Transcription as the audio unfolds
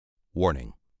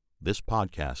Warning: this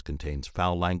podcast contains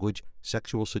foul language,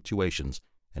 sexual situations,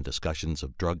 and discussions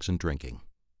of drugs and drinking.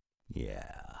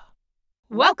 Yeah.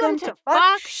 Welcome to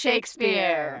Fuck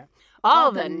Shakespeare!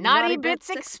 All the naughty bits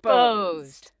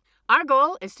exposed. Our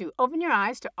goal is to open your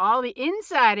eyes to all the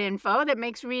inside info that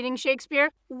makes reading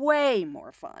Shakespeare way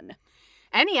more fun.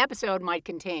 Any episode might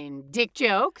contain dick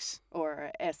jokes,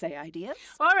 Or essay ideas.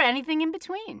 or anything in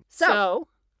between. So,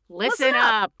 listen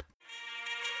up!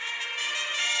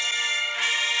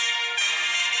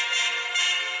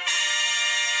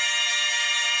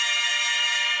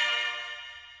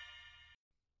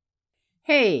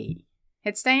 Hey,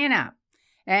 it's Diana,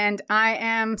 and I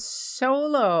am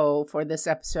solo for this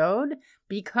episode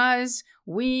because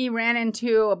we ran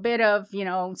into a bit of,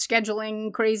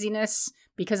 scheduling craziness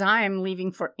because I am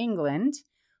leaving for England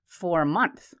for a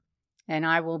month, and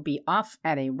I will be off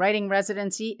at a writing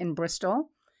residency in Bristol.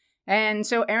 And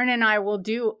so Erin and I will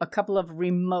do a couple of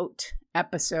remote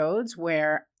episodes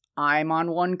where I'm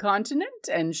on one continent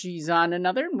and she's on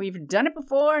another. We've done it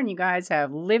before and you guys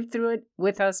have lived through it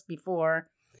with us before.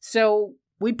 So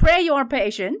we pray your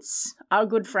patience, our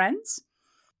good friends.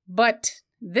 But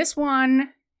this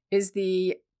one is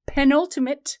the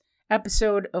penultimate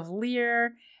episode of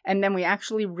Lear. And then we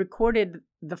actually recorded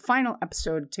the final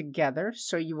episode together.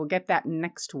 So you will get that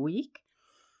next week.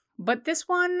 But this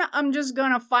one, I'm just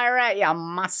going to fire at you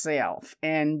myself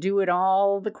and do it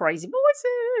all the crazy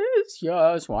voices.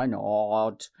 Yes, why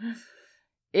not?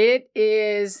 It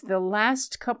is the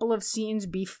last couple of scenes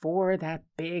before that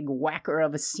big whacker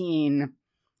of a scene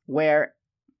where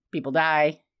people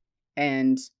die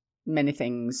and many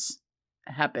things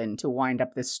happen to wind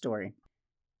up this story.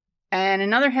 And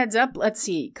another heads up, let's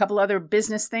see, a couple other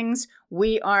business things.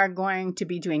 We are going to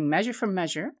be doing Measure for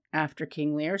Measure after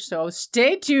King Lear, so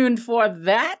stay tuned for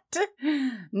that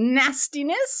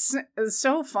nastiness.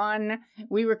 So fun.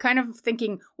 We were kind of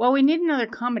thinking, well, we need another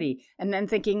comedy, and then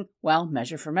thinking, well,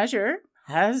 Measure for Measure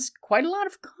has quite a lot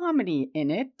of comedy in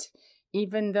it,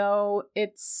 even though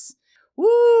it's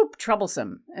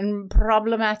troublesome and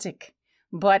problematic.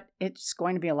 But it's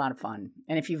going to be a lot of fun.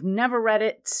 And if you've never read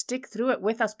it, stick through it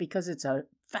with us because it's a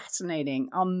fascinating,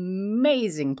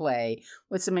 amazing play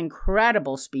with some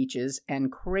incredible speeches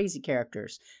and crazy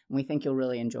characters. And we think you'll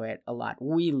really enjoy it a lot.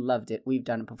 We loved it. We've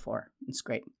done it before. It's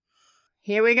great.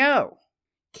 Here we go.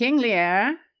 King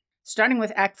Lear, starting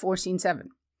with Act 4, Scene 7.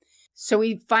 So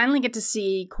we finally get to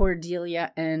see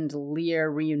Cordelia and Lear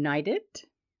reunited.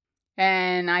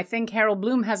 And I think Harold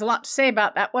Bloom has a lot to say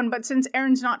about that one, but since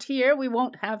Erin's not here, we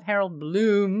won't have Harold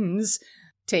Bloom's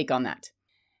take on that.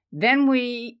 Then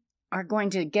we are going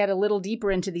to get a little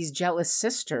deeper into these jealous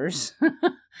sisters,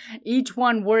 each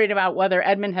one worried about whether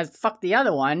Edmund has fucked the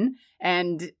other one,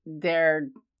 and their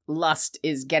lust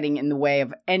is getting in the way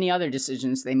of any other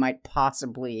decisions they might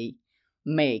possibly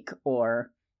make,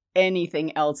 or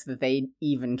anything else that they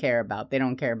even care about. They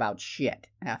don't care about shit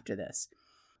after this.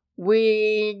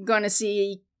 We're going to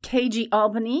see cagey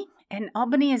Albany, and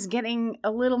Albany is getting a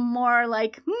little more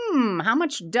like, how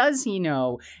much does he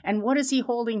know? And what is he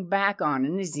holding back on?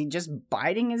 And is he just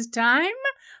biding his time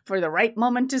for the right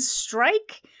moment to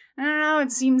strike? I don't know,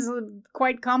 it seems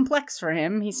quite complex for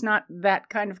him. He's not that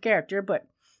kind of character, but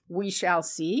we shall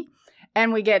see.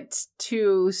 And we get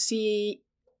to see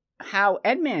how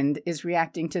Edmund is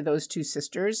reacting to those two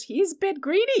sisters. He's a bit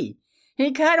greedy.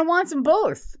 He kind of wants them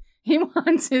both. He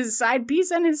wants his side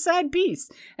piece and his side piece.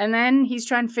 And then he's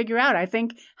trying to figure out, I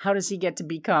think, how does he get to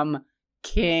become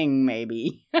king,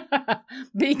 maybe?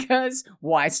 Because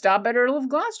why stop at Earl of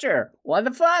Gloucester? What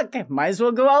the fuck? Might as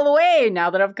well go all the way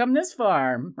now that I've come this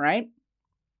far, right?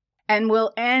 And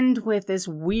we'll end with this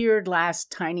weird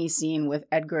last tiny scene with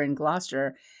Edgar and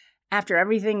Gloucester. After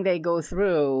everything they go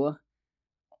through,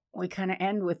 we kind of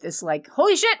end with this like,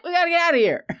 holy shit, we gotta get out of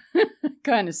here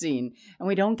kind of scene. And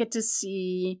we don't get to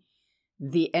see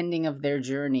the ending of their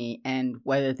journey and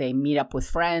whether they meet up with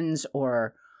friends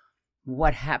or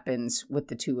what happens with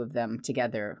the two of them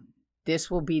together. This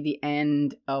will be the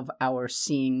end of our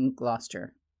seeing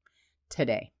Gloucester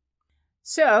today.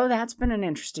 So that's been an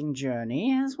interesting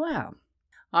journey as well.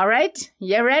 All right,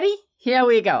 you ready? Here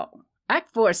we go.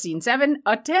 Act 4, Scene 7,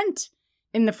 a tent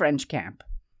in the French camp.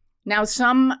 Now,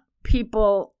 some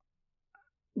people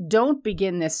don't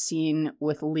begin this scene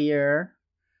with Lear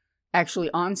actually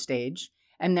on stage,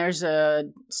 and there's a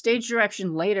stage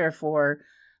direction later for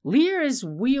Lear is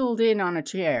wheeled in on a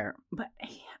chair. But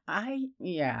I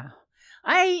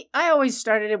always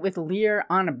started it with Lear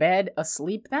on a bed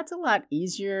asleep. That's a lot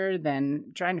easier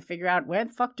than trying to figure out where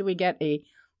the fuck do we get a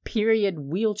period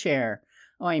wheelchair.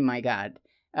 Oh my God.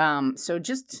 So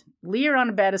just Lear on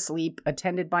a bed asleep,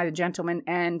 attended by the gentleman,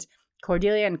 and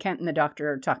Cordelia and Kent and the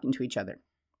doctor are talking to each other.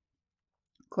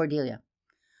 Cordelia.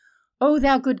 O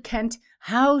thou good Kent,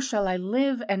 how shall I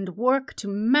live and work to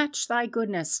match thy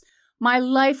goodness? My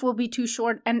life will be too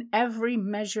short, and every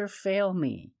measure fail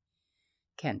me.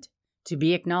 Kent. To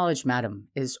be acknowledged, madam,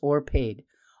 is o'erpaid.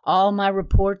 All my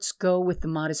reports go with the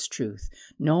modest truth,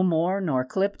 no more nor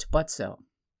clipped but so.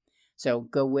 So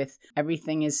go with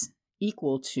everything is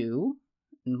equal to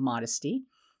modesty,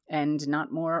 and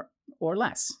not more or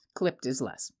less. Clipped is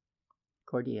less.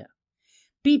 Cordelia.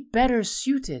 Be better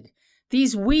suited.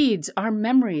 These weeds are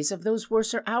memories of those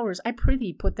worser hours. I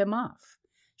prithee put them off.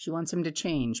 She wants him to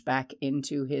change back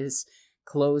into his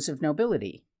clothes of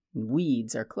nobility.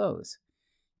 Weeds are clothes.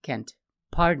 Kent.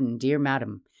 Pardon, dear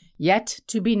madam. Yet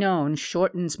to be known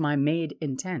shortens my made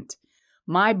intent.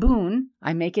 My boon,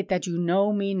 I make it that you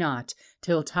know me not,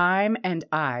 till time and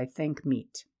I think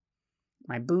meet.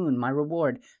 My boon, my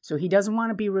reward. So he doesn't want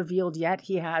to be revealed yet.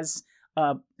 He has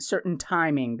a certain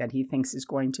timing that he thinks is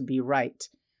going to be right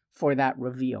for that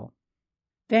reveal.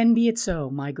 Then be it so,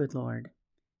 my good lord.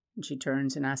 And she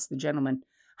turns and asks the gentleman,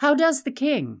 How does the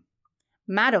king?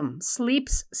 Madam,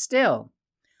 sleeps still.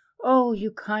 Oh, you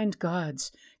kind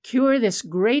gods, cure this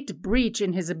great breach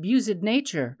in his abused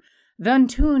nature, the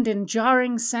untuned and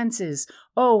jarring senses,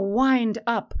 oh, wind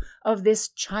up of this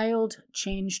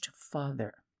child-changed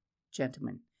father.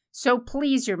 Gentleman. So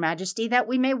please your majesty that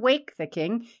we may wake the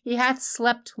king. He hath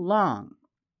slept long.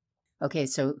 Okay,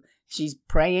 so she's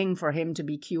praying for him to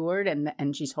be cured,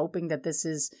 and she's hoping that this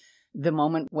is the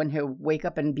moment when he'll wake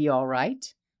up and be all right.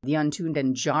 The untuned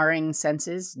and jarring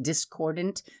senses,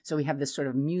 discordant. So we have this sort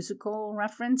of musical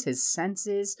reference. His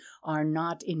senses are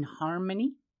not in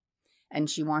harmony, and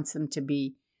she wants them to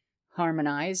be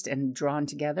harmonized and drawn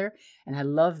together. And I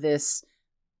love this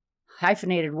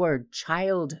hyphenated word,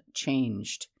 child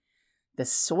changed. The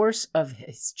source of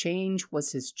his change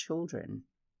was his children.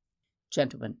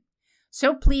 Gentlemen.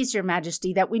 So please your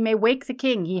majesty that we may wake the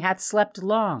king. He hath slept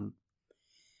long.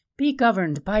 Be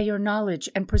governed by your knowledge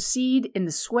and proceed in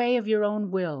the sway of your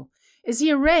own will. Is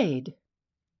he arrayed?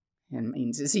 It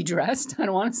means, is he dressed? I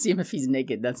don't want to see him if he's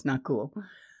naked. That's not cool.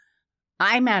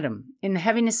 Aye, madam. In the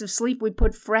heaviness of sleep, we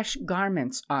put fresh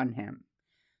garments on him.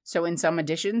 So in some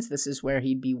editions, this is where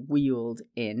he'd be wheeled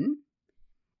in.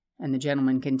 And the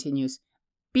gentleman continues,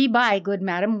 Be by, good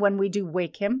madam, when we do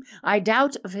wake him. I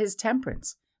doubt of his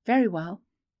temperance. Very well.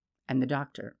 And the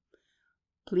doctor,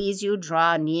 Please you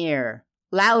draw near.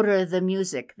 Louder the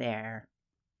music there.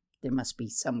 There must be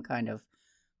some kind of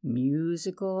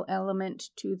musical element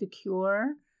to the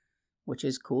cure, which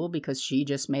is cool because she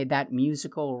just made that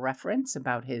musical reference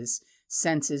about his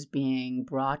senses being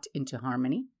brought into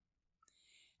harmony.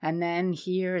 And then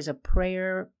here is a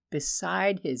prayer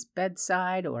beside his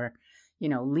bedside, or,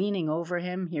 leaning over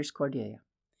him. Here's Cordelia.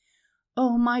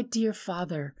 Oh, my dear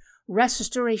father,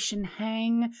 restoration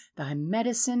hang thy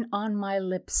medicine on my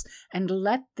lips, and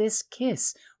let this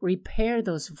kiss repair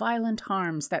those violent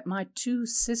harms that my two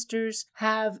sisters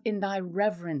have in thy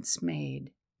reverence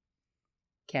made.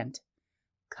 Kent.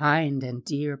 Kind and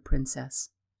dear princess,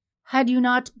 had you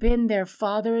not been their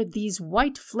father, these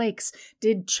white flakes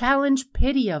did challenge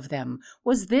pity of them.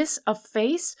 Was this a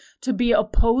face to be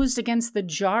opposed against the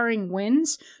jarring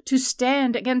winds, to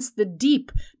stand against the deep,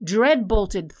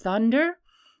 dread-bolted thunder?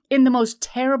 In the most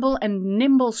terrible and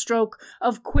nimble stroke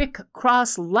of quick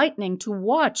cross lightning to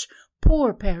watch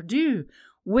poor Perdu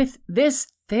with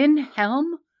this thin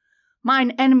helm?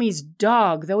 Mine enemy's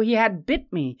dog, though he had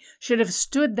bit me, should have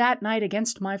stood that night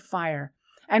against my fire.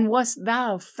 And wast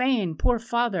thou fain, poor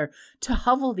father, to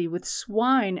hovel thee with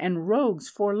swine and rogues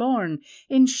forlorn,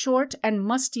 in short and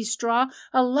musty straw?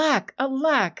 Alack,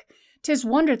 alack! 'Tis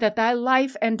wonder that thy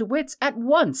life and wits at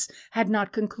once had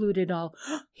not concluded all.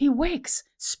 He wakes!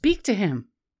 Speak to him!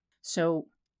 So,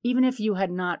 even if you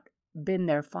had not been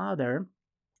their father,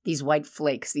 these white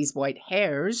flakes, these white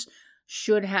hairs,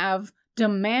 should have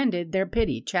demanded their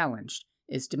pity. Challenged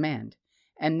is demand.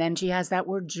 And then she has that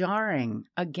word jarring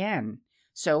again.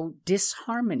 So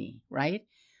disharmony, right?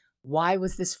 Why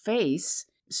was this face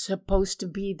supposed to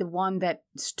be the one that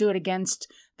stood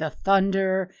against the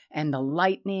thunder and the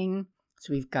lightning?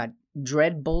 So we've got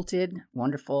dread-bolted,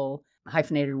 wonderful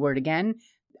hyphenated word again,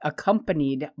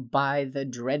 accompanied by the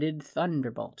dreaded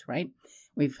thunderbolt, right?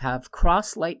 We have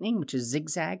cross lightning, which is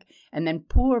zigzag, and then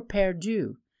poor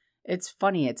perdu. It's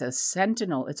funny, it's a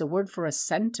sentinel. It's a word for a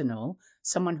sentinel,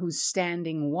 someone who's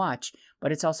standing watch,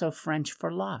 but it's also French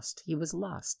for lost. He was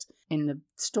lost in the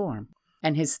storm.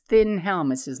 And his thin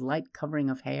helm is his light covering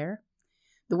of hair.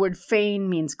 The word fain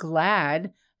means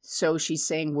glad, so she's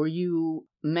saying, were you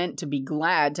meant to be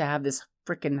glad to have this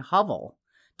frickin' hovel,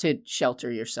 to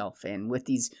shelter yourself in with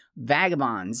these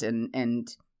vagabonds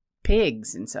and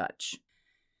pigs and such.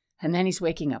 And then he's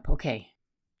waking up. Okay,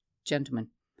 gentlemen.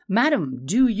 Madam,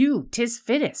 do you, 'tis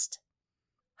fittest.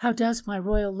 How does my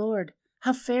royal lord?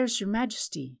 How fares your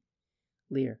majesty?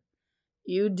 Lear.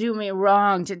 You do me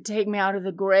wrong to take me out of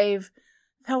the grave.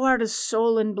 Thou art a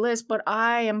soul in bliss, but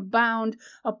I am bound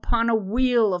upon a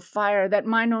wheel of fire that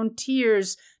mine own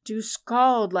tears do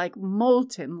scald like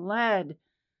molten lead.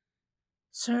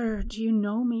 Sir, do you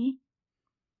know me?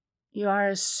 You are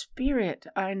a spirit,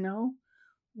 I know.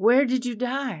 Where did you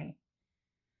die?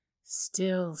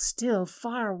 Still,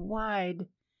 far wide.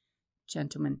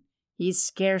 Gentlemen, he's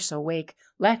scarce awake.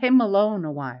 Let him alone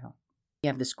a while. You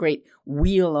have this great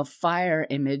wheel of fire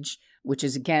image, which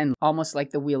is again almost like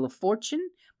the Wheel of Fortune,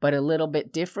 but a little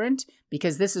bit different,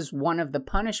 because this is one of the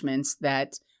punishments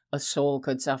that a soul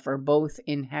could suffer both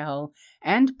in hell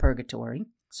and purgatory.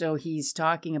 So he's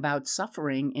talking about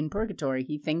suffering in purgatory.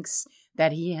 He thinks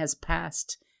that he has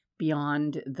passed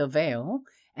beyond the veil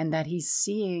and that he's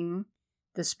seeing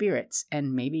the spirits,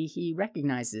 and maybe he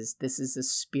recognizes this is the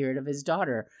spirit of his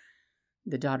daughter,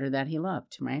 the daughter that he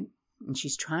loved, right? And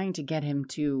she's trying to get him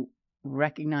to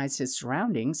recognize his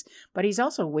surroundings, but he's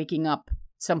also waking up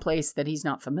someplace that he's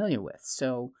not familiar with.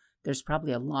 So there's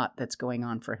probably a lot that's going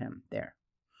on for him there.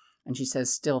 And she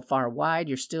says, still far wide,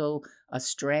 you're still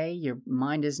astray, your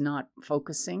mind is not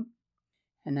focusing.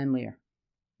 And then Lear,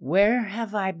 where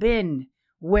have I been?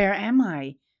 Where am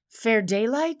I? Fair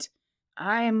daylight?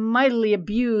 I am mightily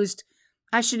abused.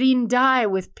 I should e'en die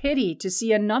with pity to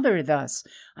see another thus.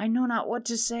 I know not what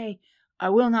to say. I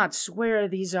will not swear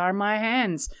these are my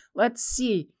hands. Let's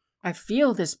see. I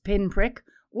feel this pinprick.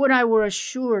 Would I were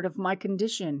assured of my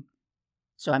condition.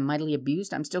 So I'm mightily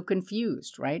abused. I'm still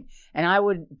confused, right? And I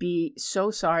would be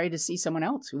so sorry to see someone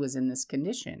else who was in this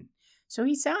condition. So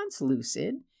he sounds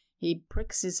lucid. He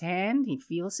pricks his hand. He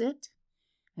feels it.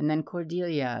 And then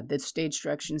Cordelia, the stage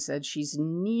direction said she's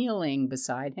kneeling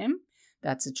beside him.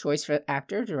 That's a choice for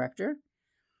actor, director.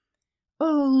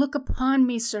 Oh, look upon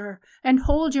me, sir, and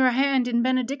hold your hand in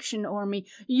benediction o'er me.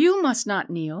 You must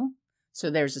not kneel. So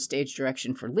there's a stage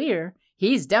direction for Lear.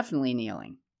 He's definitely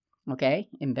kneeling. Okay,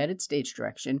 embedded stage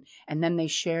direction. And then they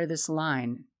share this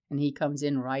line, and he comes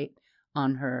in right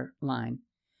on her line.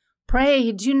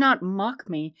 Pray do not mock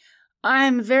me. I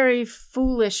am very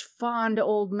foolish, fond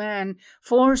old man,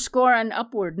 80 and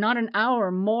upward, not an hour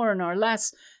more nor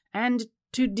less, and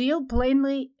to deal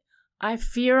plainly, I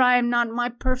fear I am not my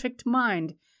perfect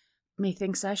mind.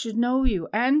 Methinks I should know you,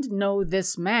 and know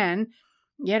this man,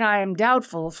 yet I am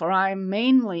doubtful, for I am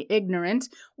mainly ignorant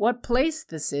what place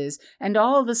this is, and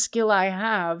all the skill I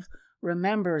have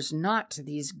remembers not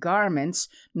these garments,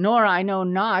 nor I know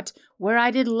not where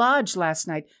I did lodge last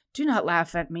night. Do not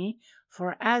laugh at me,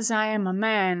 for as I am a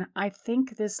man, I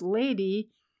think this lady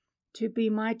to be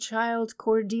my child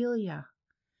Cordelia.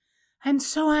 And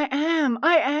so I am.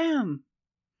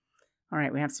 All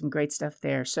right, we have some great stuff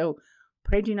there. So,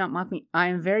 pray do not mock me. I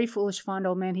am very foolish, fond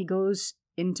old man. He goes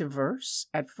into verse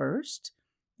at first.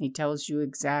 He tells you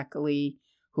exactly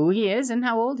who he is and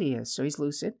how old he is. So he's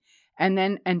lucid. And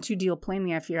then, and to deal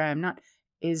plainly, I fear I am not,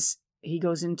 is he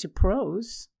goes into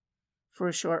prose for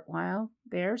a short while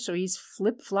there. So he's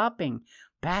flip-flopping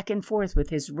back and forth with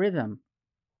his rhythm.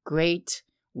 Great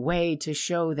way to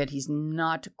show that he's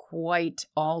not quite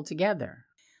all together.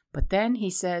 But then he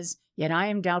says, yet I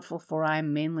am doubtful, for I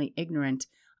am mainly ignorant.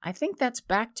 I think that's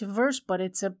back to verse, but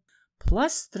it's a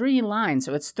 +3 lines.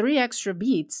 So it's 3 extra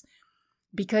beats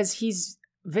because he's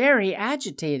very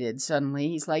agitated suddenly.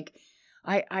 He's like,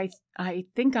 I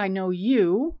think I know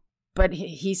you, but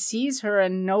he sees her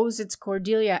and knows it's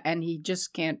Cordelia, and he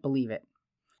just can't believe it.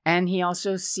 And he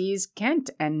also sees Kent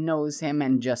and knows him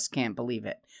and just can't believe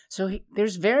it. So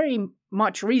there's very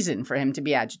much reason for him to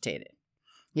be agitated.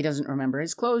 He doesn't remember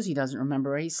his clothes. He doesn't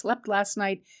remember where he slept last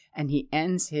night. And he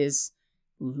ends his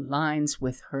lines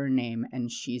with her name, and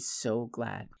she's so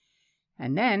glad.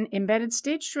 And then, embedded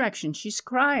stage direction, she's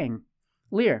crying.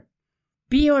 Lear,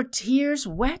 be your tears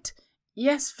wet?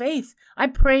 Yes, faith, I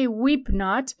pray weep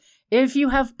not. If you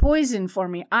have poison for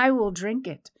me, I will drink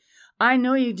it. I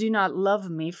know you do not love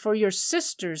me, for your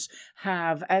sisters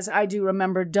have, as I do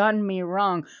remember, done me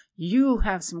wrong. You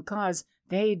have some cause,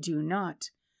 they do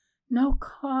not. No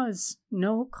cause,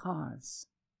 no cause.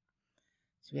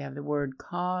 So we have the word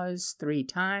cause 3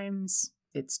 times.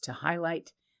 It's to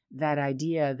highlight that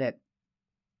idea that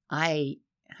I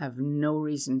have no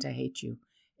reason to hate you.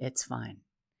 It's fine.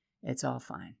 It's all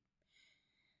fine.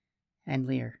 And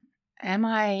Lear, am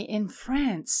I in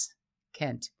France?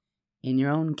 Kent, in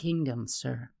your own kingdom,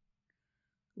 sir.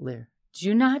 Lear,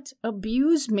 do not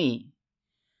abuse me.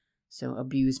 So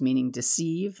abuse meaning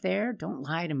deceive there. Don't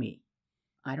lie to me.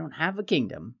 I don't have a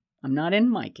kingdom. I'm not in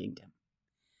my kingdom.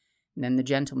 And then the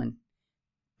gentleman.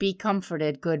 Be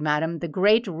comforted, good madam. The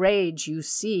great rage you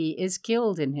see is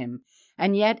killed in him,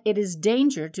 and yet it is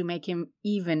danger to make him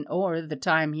even o'er the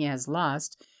time he has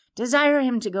lost. Desire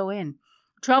him to go in.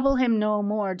 Trouble him no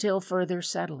more till further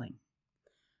settling.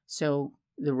 So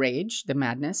the rage, the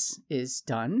madness, is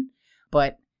done,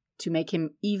 but to make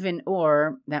him even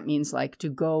o'er, that means like to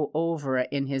go over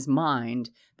in his mind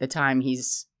the time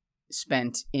he's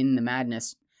spent in the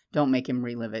madness. Don't make him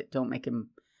relive it. Don't make him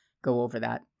go over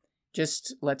that.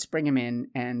 Just let's bring him in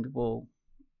and we'll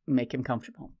make him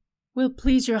comfortable. Will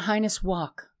please your highness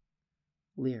walk.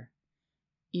 Lear.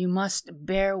 You must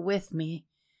bear with me.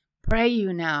 Pray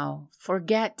you now,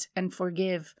 forget and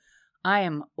forgive. I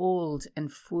am old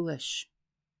and foolish.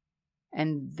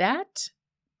 And that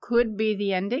could be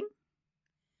the ending.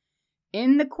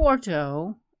 In the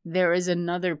quarto, there is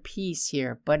another piece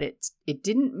here, but it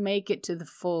didn't make it to the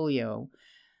folio.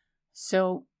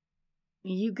 So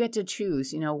you get to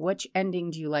choose, which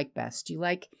ending do you like best? Do you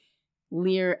like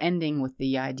Lear ending with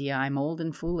the idea, I'm old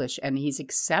and foolish, and he's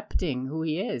accepting who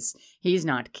he is? He's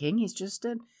not king, he's just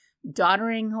a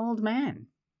doddering old man.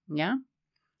 Yeah?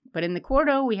 But in the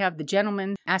quarto, we have the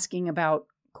gentleman asking about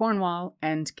Cornwall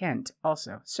and Kent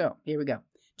also. So, here we go.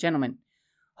 Gentlemen,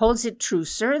 holds it true,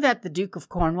 sir, that the Duke of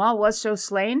Cornwall was so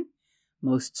slain?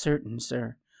 Most certain,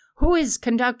 sir. Who is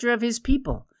conductor of his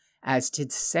people? As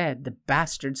 'tis said, the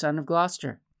bastard son of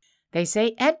Gloucester. They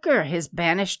say Edgar, his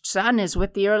banished son, is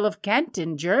with the Earl of Kent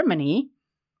in Germany.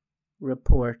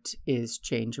 Report is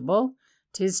changeable.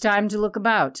 'Tis time to look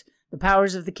about. The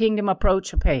powers of the kingdom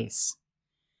approach apace.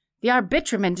 The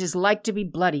arbitrament is like to be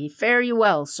bloody. Fare you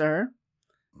well, sir.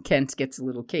 Kent gets a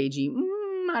little cagey.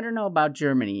 I don't know about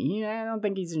Germany. I don't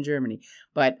think he's in Germany.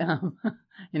 But,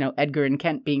 Edgar and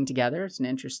Kent being together, it's an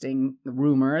interesting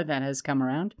rumor that has come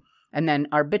around. And then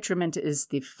arbitrament is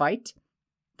the fight.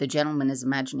 The gentleman is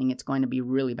imagining it's going to be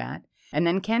really bad. And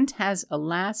then Kent has a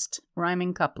last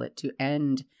rhyming couplet to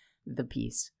end the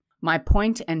piece. My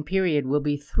point and period will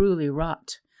be throughly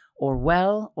wrought, or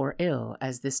well or ill,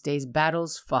 as this day's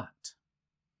battles fought.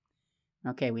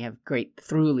 Okay, we have great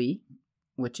throughly,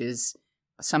 which is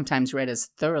sometimes read as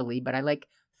thoroughly, but I like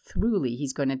throughly.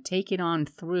 He's going to take it on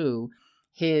through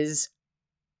his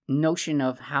notion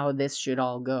of how this should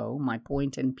all go, my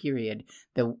point and period,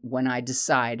 when I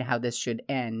decide how this should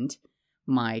end,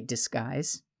 my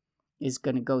disguise is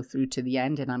going to go through to the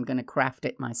end, and I'm going to craft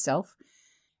it myself.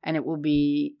 And it will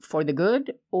be for the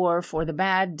good or for the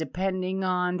bad, depending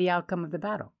on the outcome of the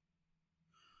battle.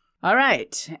 All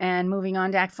right, and moving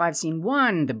on to Act 5, Scene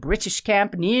 1, the British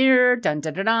camp near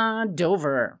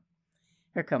Dover.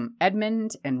 Here come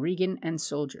Edmund and Regan and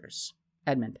soldiers.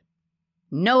 Edmund.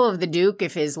 Know of the Duke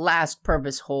if his last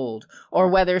purpose hold, or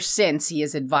whether since he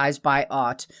is advised by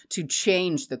aught to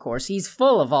change the course, he's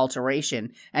full of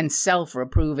alteration and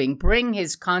self-reproving, bring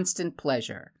his constant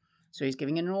pleasure. So he's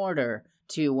giving an order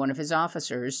to one of his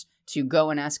officers to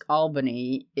go and ask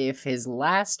Albany if his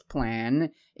last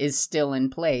plan is still in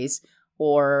place,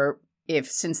 or if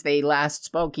since they last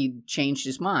spoke he changed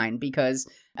his mind, because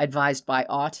advised by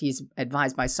aught, he's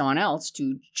advised by someone else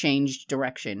to change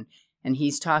direction. And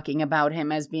he's talking about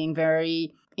him as being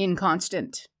very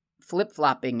inconstant,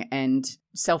 flip-flopping, and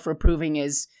self-reproving,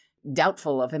 is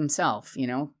doubtful of himself,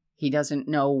 He doesn't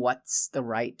know what's the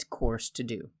right course to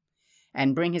do.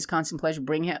 And bring his constant pleasure,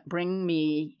 bring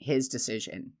me his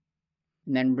decision.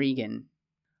 And then Regan.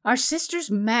 Our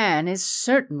sister's man is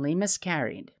certainly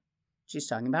miscarried. She's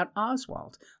talking about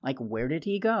Oswald. Like, where did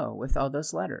he go with all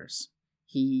those letters?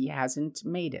 He hasn't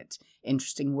made it.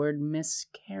 Interesting word,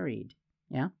 miscarried.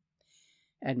 Yeah?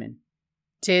 Edmund.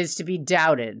 'Tis to be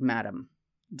doubted, madam.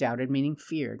 Doubted meaning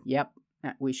feared. Yep,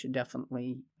 we should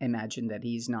definitely imagine that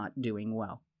he's not doing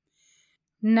well.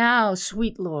 Now,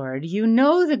 sweet lord, you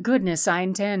know the goodness I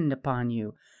intend upon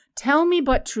you. Tell me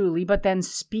but truly, but then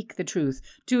speak the truth.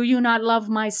 Do you not love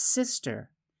my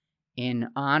sister? In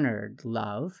honored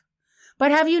love. But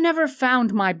have you never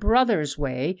found my brother's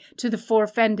way to the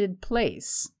forfended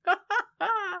place?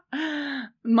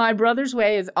 My brother's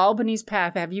way is Albany's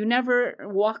path. Have you never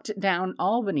walked down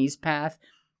Albany's path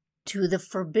to the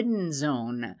forbidden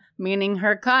zone, meaning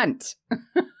her cunt?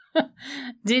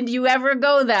 Did you ever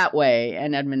go that way?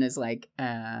 And Edmund is like,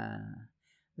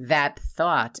 that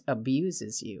thought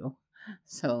abuses you.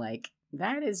 So,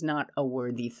 that is not a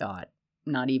worthy thought,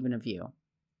 not even of you.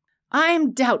 I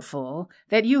am doubtful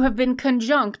that you have been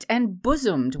conjunct and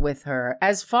bosomed with her,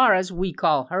 as far as we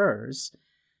call hers.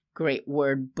 Great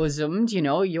word, bosomed,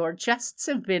 your chests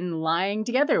have been lying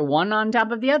together, one on top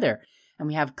of the other. And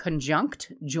we have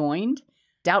conjunct, joined.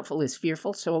 Doubtful is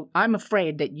fearful. So I'm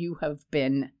afraid that you have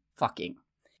been fucking.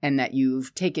 And that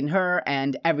you've taken her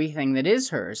and everything that is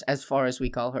hers, as far as we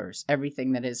call hers.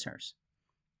 Everything that is hers.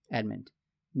 Edmund.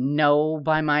 No,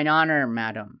 by mine honor,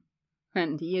 madam.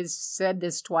 And he has said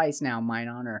this twice now, mine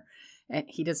honor. And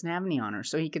he doesn't have any honor,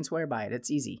 so he can swear by it.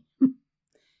 It's easy.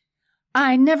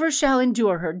 I never shall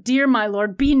endure her. Dear my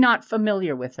lord, be not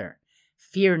familiar with her.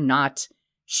 Fear not.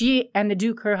 She and the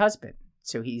duke, her husband.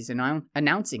 So he's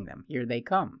announcing them. Here they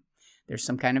come. There's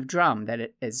some kind of drum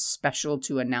that is special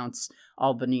to announce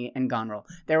Albany and Goneril.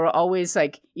 There were always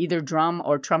either drum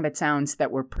or trumpet sounds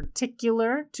that were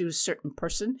particular to a certain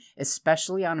person,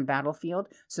 especially on a battlefield,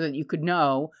 so that you could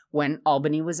know when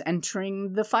Albany was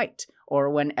entering the fight or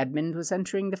when Edmund was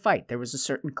entering the fight. There was a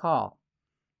certain call.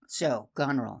 So,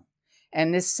 Goneril.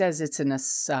 And this says it's an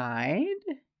aside.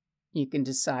 You can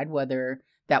decide whether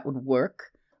that would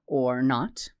work or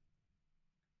not.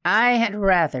 I had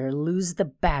rather lose the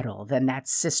battle than that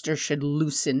sister should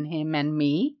loosen him and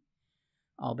me.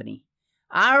 Albany.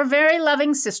 Our very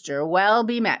loving sister, well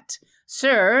be met.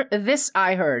 Sir, this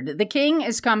I heard. The king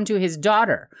is come to his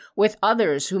daughter, with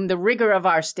others whom the rigor of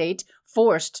our state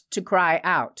forced to cry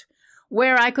out.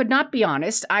 Where I could not be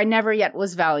honest, I never yet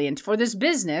was valiant. For this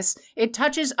business, it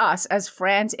touches us as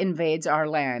France invades our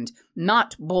land,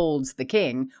 not bolds the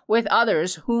king, with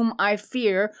others whom I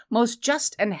fear most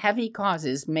just and heavy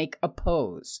causes make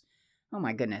oppose. Oh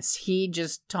my goodness, he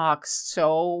just talks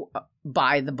so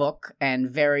by the book and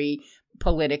very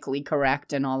politically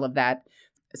correct and all of that.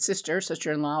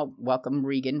 Sister-in-law, welcome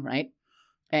Regan, right?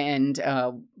 And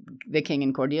the king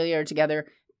and Cordelia are together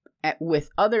with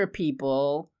other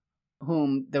people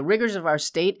whom the rigors of our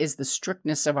state is the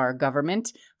strictness of our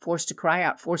government, forced to cry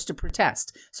out, forced to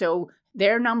protest. So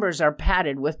their numbers are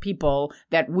padded with people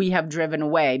that we have driven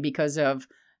away because of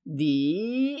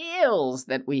the ills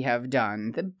that we have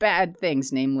done, the bad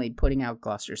things, namely putting out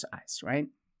Gloucester's eyes, right?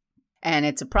 And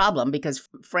it's a problem because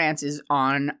France is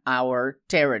on our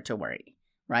territory,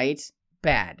 right?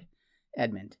 Bad.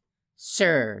 Edmund.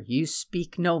 Sir, you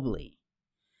speak nobly.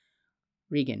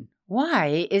 Regan.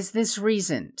 Why is this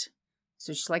reasoned?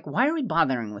 So she's like, why are we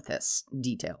bothering with this?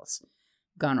 Details.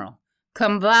 Goneril.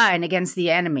 Combine against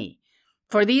the enemy.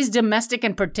 For these domestic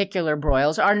and particular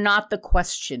broils are not the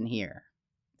question here.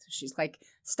 So she's like,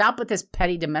 stop with this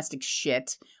petty domestic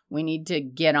shit. We need to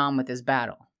get on with this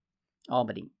battle.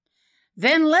 Albany.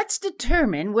 Then let's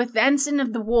determine with the ensign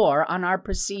of the war on our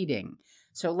proceeding.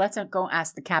 So let's go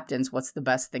ask the captains what's the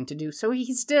best thing to do. So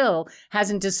he still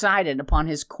hasn't decided upon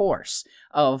his course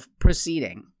of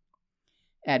proceeding.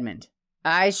 Edmund.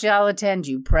 I shall attend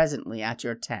you presently at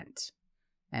your tent.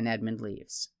 And Edmund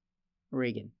leaves.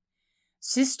 Regan.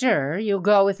 Sister, you'll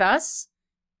go with us?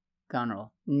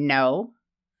 Goneril. No.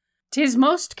 'Tis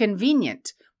most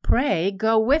convenient. Pray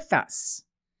go with us.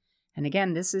 And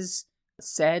again, this is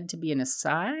said to be an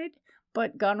aside,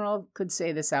 but Goneril could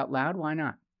say this out loud. Why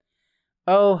not?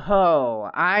 Oh ho,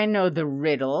 I know the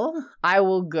riddle. I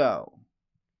will go.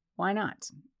 Why not?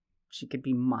 She could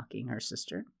be mocking her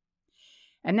sister.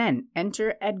 And then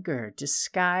enter Edgar,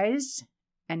 disguised,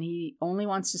 and he only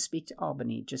wants to speak to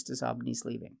Albany, just as Albany's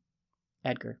leaving.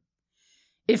 Edgar.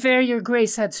 If e'er your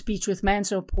grace had speech with man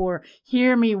so poor,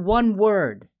 hear me one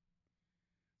word.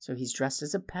 So he's dressed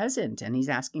as a peasant, and he's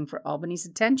asking for Albany's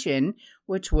attention,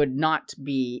 which would not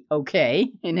be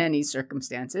okay in any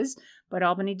circumstances, but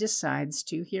Albany decides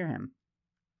to hear him.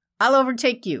 I'll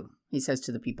overtake you, he says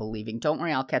to the people leaving. Don't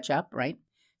worry, I'll catch up, right?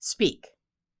 Speak.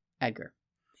 Edgar.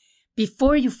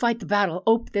 Before you fight the battle,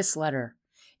 ope this letter.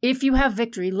 If you have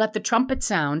victory, let the trumpet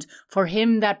sound for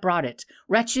him that brought it.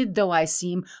 Wretched though I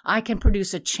seem, I can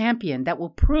produce a champion that will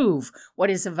prove what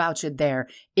is avouched there.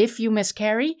 If you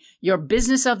miscarry, your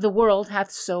business of the world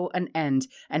hath so an end,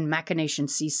 and machination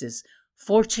ceases.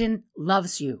 Fortune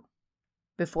loves you.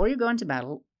 Before you go into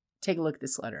battle, take a look at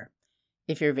this letter.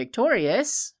 If you're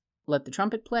victorious, let the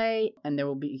trumpet play, and there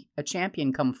will be a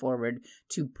champion come forward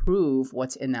to prove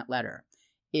what's in that letter.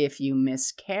 If you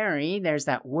miscarry, there's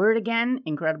that word again,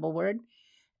 incredible word.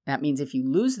 That means if you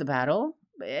lose the battle,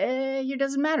 it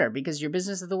doesn't matter because your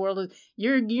business of the world is,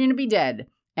 you're going to be dead.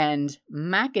 And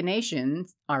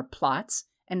machinations are plots,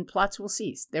 and plots will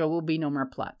cease. There will be no more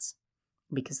plots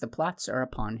because the plots are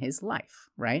upon his life,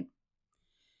 right?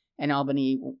 And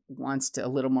Albany wants a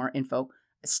little more info.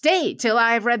 Stay till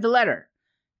I have read the letter.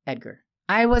 Edgar.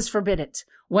 I was forbid it.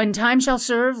 When time shall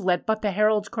serve, let but the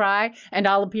herald cry, and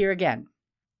I'll appear again.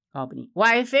 Albany.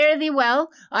 Why, fare thee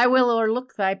well. I will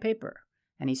o'erlook thy paper.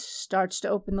 And he starts to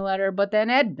open the letter, but then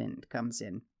Edmund comes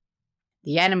in.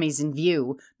 The enemy's in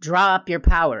view. Draw up your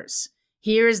powers.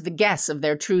 Here is the guess of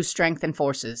their true strength and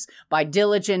forces, by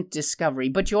diligent discovery,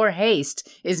 but your haste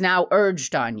is now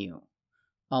urged on you.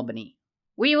 Albany.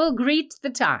 We will greet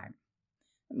the time.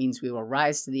 That means we will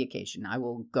rise to the occasion. I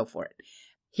will go for it.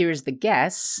 Here's the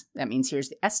guess. That means here's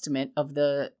the estimate of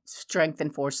the strength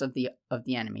and force of the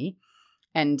enemy.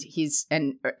 And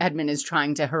Edmund is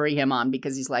trying to hurry him on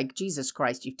because he's like, Jesus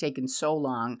Christ, you've taken so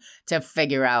long to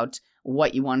figure out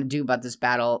what you want to do about this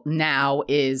battle. Now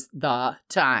is the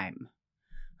time.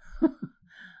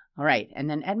 All right. And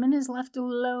then Edmund is left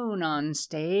alone on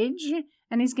stage,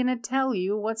 and he's going to tell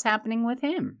you what's happening with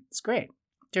him. It's great.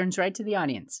 Turns right to the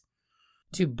audience.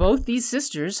 To both these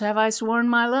sisters have I sworn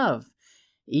my love,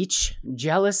 each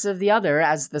jealous of the other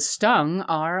as the stung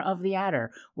are of the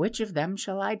adder. Which of them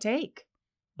shall I take?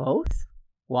 Both?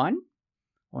 One?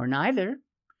 Or neither?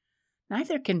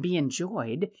 Neither can be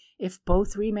enjoyed if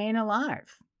both remain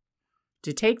alive.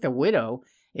 To take the widow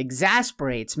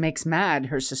exasperates, makes mad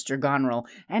her sister Goneril,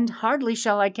 and hardly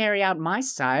shall I carry out my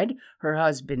side, her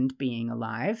husband being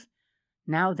alive.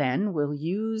 Now then will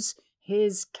use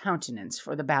his countenance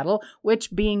for the battle,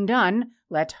 which being done,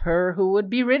 let her who would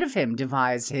be rid of him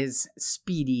devise his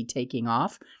speedy taking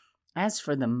off. As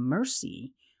for the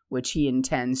mercy which he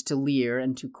intends to Lear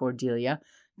and to Cordelia,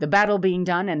 the battle being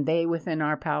done, and they within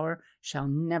our power, shall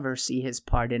never see his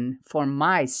pardon, for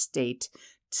my state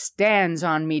stands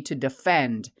on me to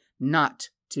defend, not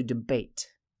to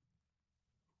debate.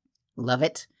 Love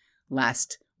it.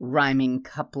 Last rhyming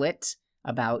couplet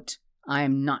about I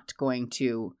am not going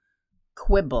to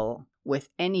quibble with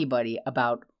anybody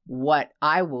about what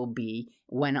I will be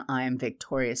when I am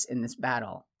victorious in this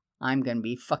battle. I'm going to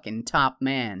be fucking top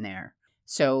man there.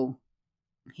 So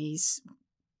he's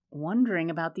wondering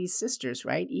about these sisters,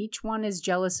 right? Each one is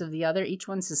jealous of the other. Each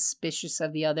one's suspicious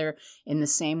of the other in the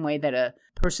same way that a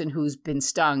person who's been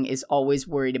stung is always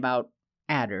worried about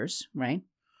adders, right?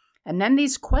 And then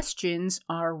these questions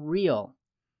are real.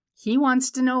 He wants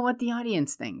to know what the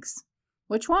audience thinks.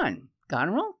 Which one?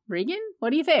 Goneril? Regan?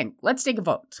 What do you think? Let's take a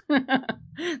vote. That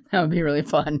would be really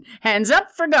fun. Hands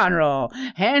up for Goneril.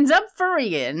 Hands up for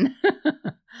Regan.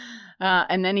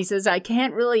 And then he says, I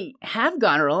can't really have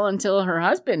Goneril until her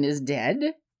husband is dead,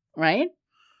 right?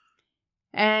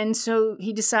 And so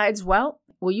he decides, well,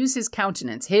 we'll use his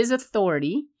countenance, his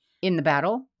authority in the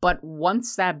battle. But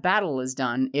once that battle is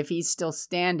done, if he's still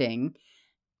standing,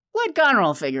 let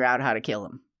Goneril figure out how to kill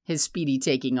him. His speedy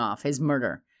taking off, his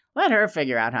murder. Let her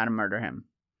figure out how to murder him.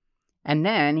 And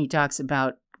then he talks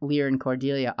about Lear and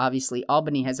Cordelia. Obviously,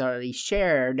 Albany has already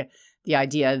shared the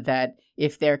idea that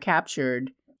if they're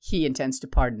captured, he intends to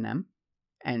pardon them.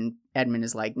 And Edmund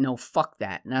is like, no, fuck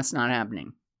that. That's not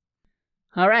happening.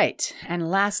 All right. And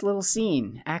last little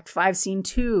scene. Act 5, Scene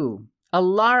 2.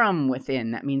 Alarum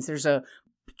within. That means there's a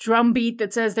drum beat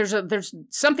that says there's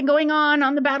something going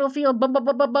on the battlefield. Bum, bum,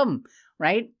 bum, bum, bum.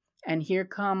 Right? And here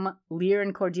come Lear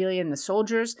and Cordelia and the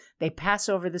soldiers. They pass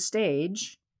over the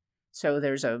stage. So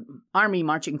there's an army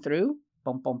marching through.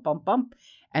 Bump, bump, bump, bump.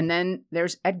 And then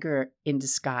there's Edgar in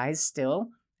disguise still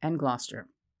and Gloucester.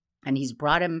 And he's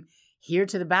brought him here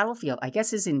to the battlefield. I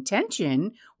guess his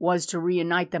intention was to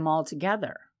reunite them all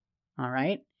together. All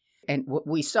right? And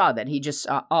we saw that he just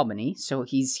saw Albany. So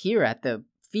he's here at the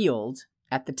field,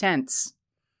 at the tents.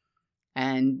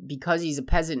 And because he's a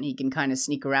peasant, he can kind of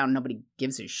sneak around. Nobody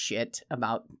gives a shit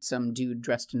about some dude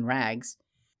dressed in rags.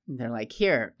 And they're like,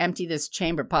 here, empty this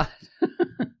chamber pot.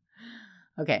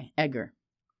 Okay, Edgar.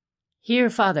 Here,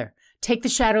 father, take the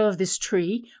shadow of this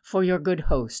tree for your good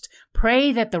host.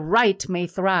 Pray that the right may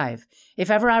thrive. If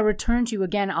ever I return to you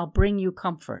again, I'll bring you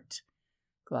comfort.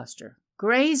 Gloucester.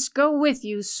 Grace go with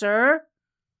you, sir.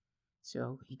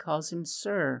 So he calls him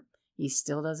sir. He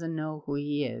still doesn't know who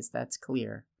he is. That's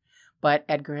clear. But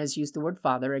Edgar has used the word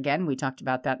father. Again, we talked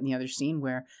about that in the other scene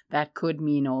where that could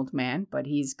mean old man, but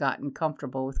he's gotten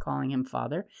comfortable with calling him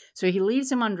father. So he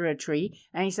leaves him under a tree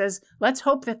and he says, let's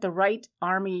hope that the right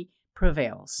army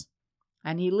prevails.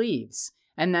 And he leaves.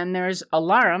 And then there's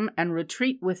alarum and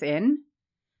retreat within.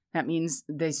 That means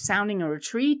they're sounding a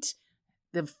retreat.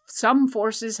 Some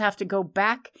forces have to go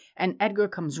back and Edgar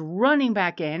comes running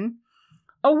back in.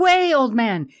 Away, old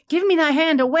man! Give me thy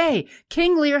hand, away!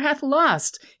 King Lear hath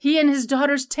lost, he and his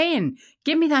daughters ta'en.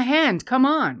 Give me thy hand, come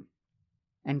on!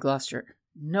 And Gloucester,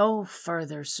 no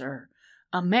further, sir.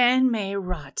 A man may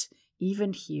rot,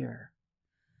 even here.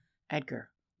 Edgar,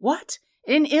 what?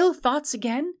 In ill thoughts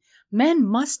again? Men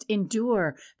must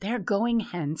endure their going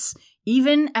hence,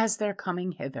 even as their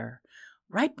coming hither.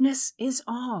 Ripeness is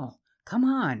all. Come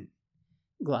on.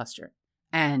 Gloucester,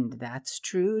 and that's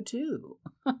true, too.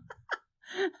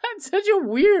 That's such a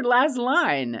weird last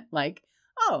line. Like,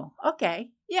 Oh, okay.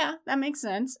 Yeah, that makes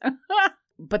sense.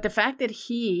 But the fact that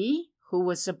he, who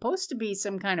was supposed to be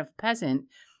some kind of peasant,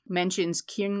 mentions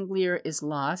King Lear is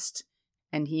lost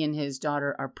and he and his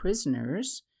daughter are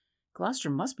prisoners, Gloucester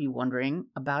must be wondering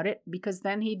about it, because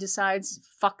then he decides,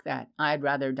 fuck that, I'd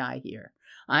rather die here.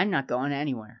 I'm not going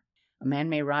anywhere. A man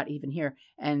may rot even here.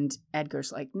 And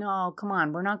Edgar's like, no, come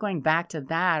on, we're not going back to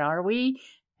that, are we?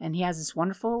 And he has this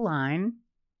wonderful line,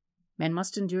 men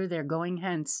must endure their going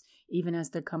hence, even as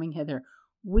they're coming hither.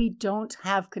 We don't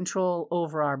have control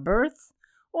over our birth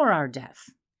or our death.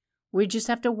 We just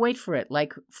have to wait for it,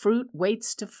 like fruit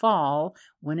waits to fall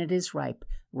when it is ripe.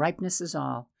 Ripeness is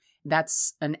all.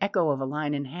 That's an echo of a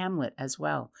line in Hamlet as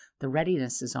well. The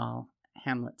readiness is all,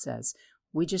 Hamlet says.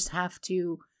 We just have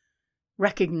to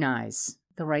recognize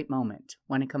the right moment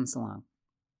when it comes along.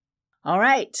 All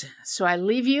right, so I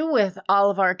leave you with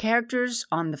all of our characters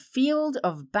on the field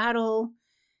of battle,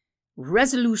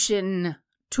 resolution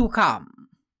to come.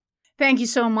 Thank you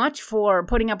so much for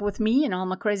putting up with me and all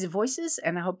my crazy voices,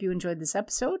 and I hope you enjoyed this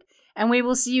episode. And we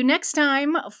will see you next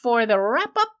time for the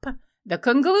wrap-up, the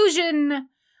conclusion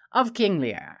of King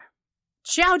Lear.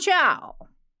 Ciao, ciao!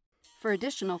 For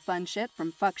additional fun shit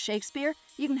from Fuck Shakespeare,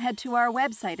 you can head to our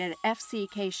website at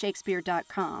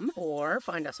fckshakespeare.com. Or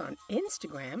find us on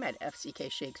Instagram at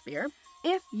fckshakespeare.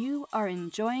 If you are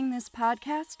enjoying this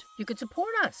podcast, You could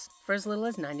support us for as little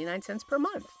as 99 cents per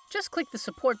month. Just click the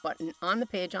support button on the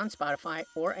page on Spotify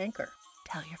or Anchor.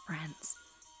 tell your friends.